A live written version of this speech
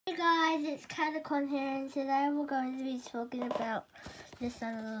Hey guys, it's Catacon here, and today we're going to be talking about this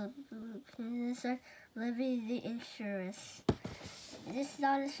dinosaur, Levy the Eurhinosaurs. This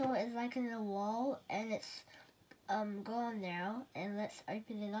dinosaur is like in the wall, and it's gone now. And let's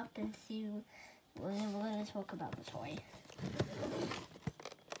open it up and see. We're going to talk about the toy.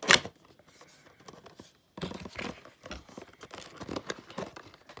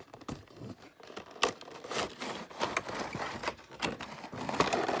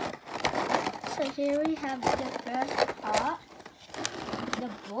 So here we have the first part, the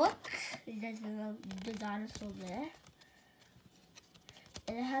book. There's the dinosaur there.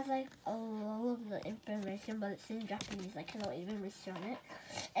 And it has like all of the information, but it's in Japanese. I cannot even read on it.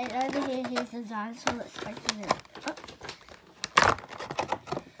 And over here, here's the dinosaur. Let's open it up.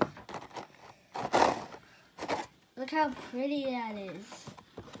 Look how pretty that is.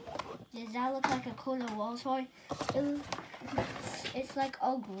 Does that look like a corner wall toy? It's like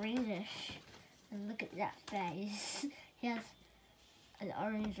all greenish. And look at that face. He has an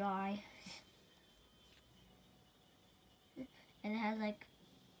orange eye. And it has like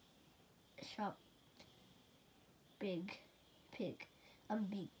a sharp, big beak.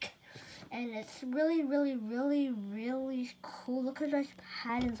 And it's really, really, really, really cool. Look at those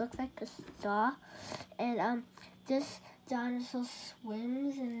patterns. Looks like a star. And this dinosaur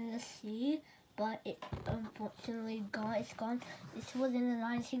swims in the sea. But it unfortunately it's gone. This was in the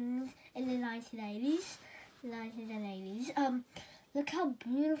 1980s. Look how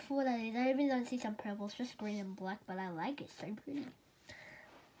beautiful that is. I even don't see some purple. It's just green and black, but I like it. So pretty.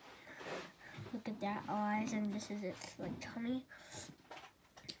 Look at that eyes, and this is its like tummy.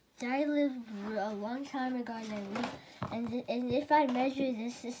 They lived a long time ago. And if I measure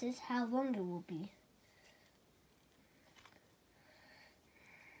this is how long it will be.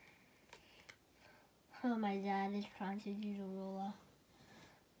 Oh, my dad is trying to use a ruler.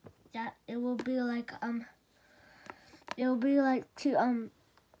 That it will be like to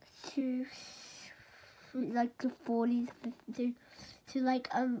 40 to like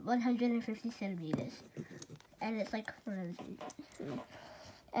 150 centimeters, and it's like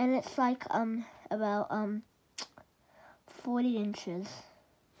about 40 inches.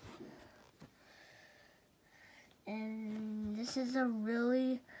 And this is a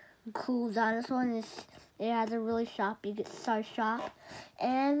really cool dinosaur, and it has a really sharp beak. It's so sharp.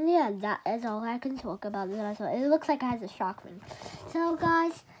 And yeah, that is all I can talk about the dinosaur. It looks like it has a shark fin. So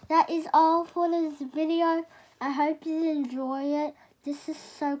guys, that is all for this video. I hope you enjoy it. This is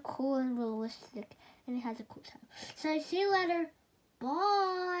so cool and realistic, and it has a cool tail. So see you later.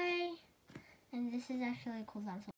 Bye. And this is actually a cool dinosaur.